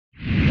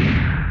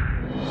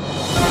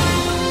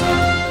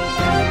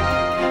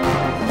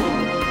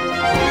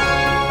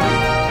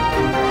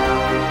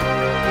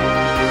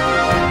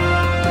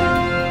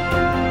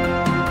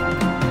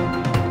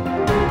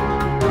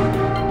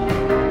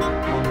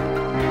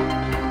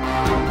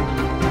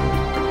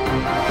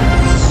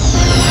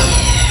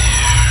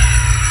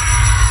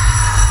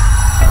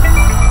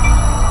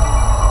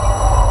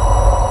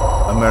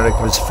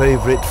America's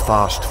favorite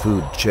fast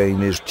food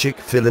chain is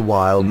Chick-fil-a,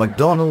 while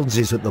McDonald's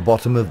is at the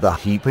bottom of the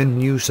heap in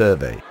new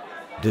survey.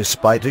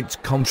 Despite its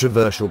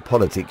controversial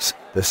politics,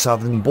 the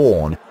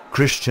Southern-born,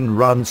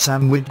 Christian-run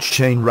sandwich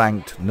chain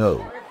ranked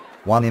No.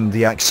 1 in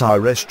the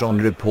ACSI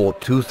Restaurant Report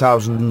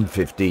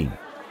 2015.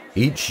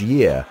 Each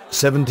year,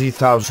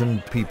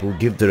 70,000 people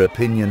give their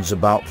opinions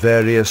about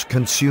various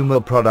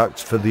consumer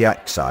products for the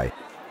ACSI.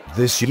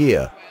 This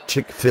year,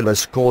 Chick-fil-a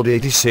scored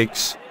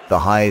 86, the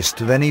highest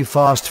of any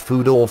fast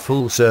food or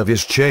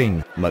full-service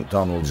chain.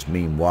 McDonald's,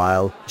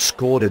 meanwhile,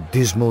 scored a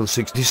dismal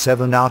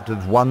 67 out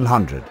of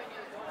 100.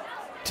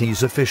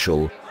 T's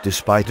official,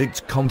 despite its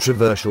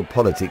controversial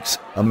politics,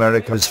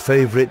 America's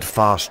favorite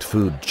fast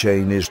food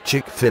chain is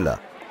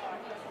Chick-fil-a.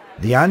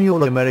 The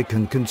annual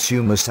American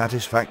Consumer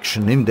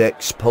Satisfaction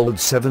Index polled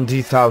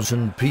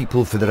 70,000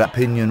 people for their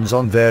opinions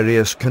on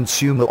various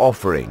consumer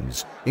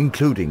offerings,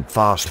 including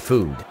fast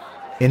food.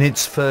 In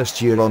its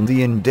first year on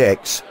the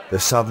index, the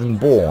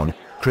Southern-born,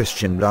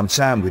 Christian-run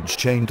sandwich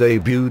chain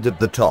debuted at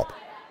the top.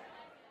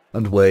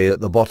 And way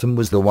at the bottom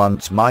was the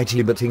once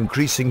mighty but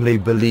increasingly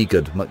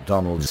beleaguered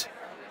McDonald's.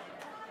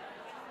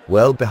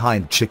 Well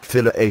behind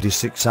Chick-fil-a,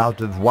 86 out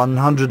of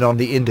 100 on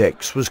the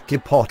index, was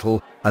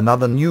Chipotle,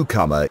 another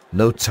newcomer,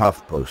 notes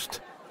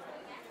HuffPost.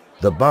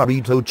 The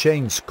burrito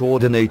chain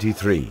scored an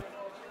 83.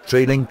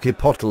 Trailing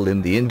Chipotle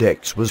in the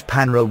index was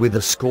Panera with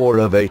a score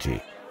of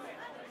 80.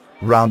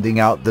 Rounding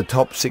out the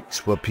top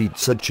 6 were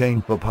pizza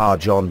chain Papa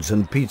John's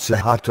and Pizza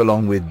Hut,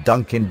 along with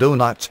Dunkin'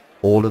 Donuts,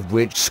 all of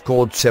which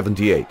scored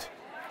 78.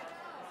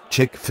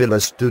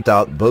 Chick-fil-a stood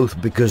out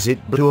both because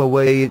it blew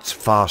away its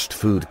fast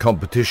food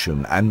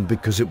competition and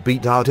because it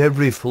beat out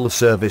every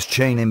full-service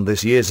chain in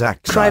this year's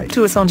ACSI. Subscribe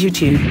to us on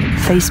YouTube,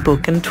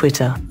 Facebook and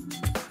Twitter.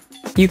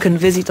 You can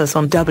visit us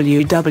on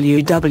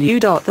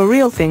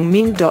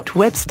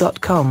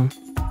www.therealthingmeme.webs.com.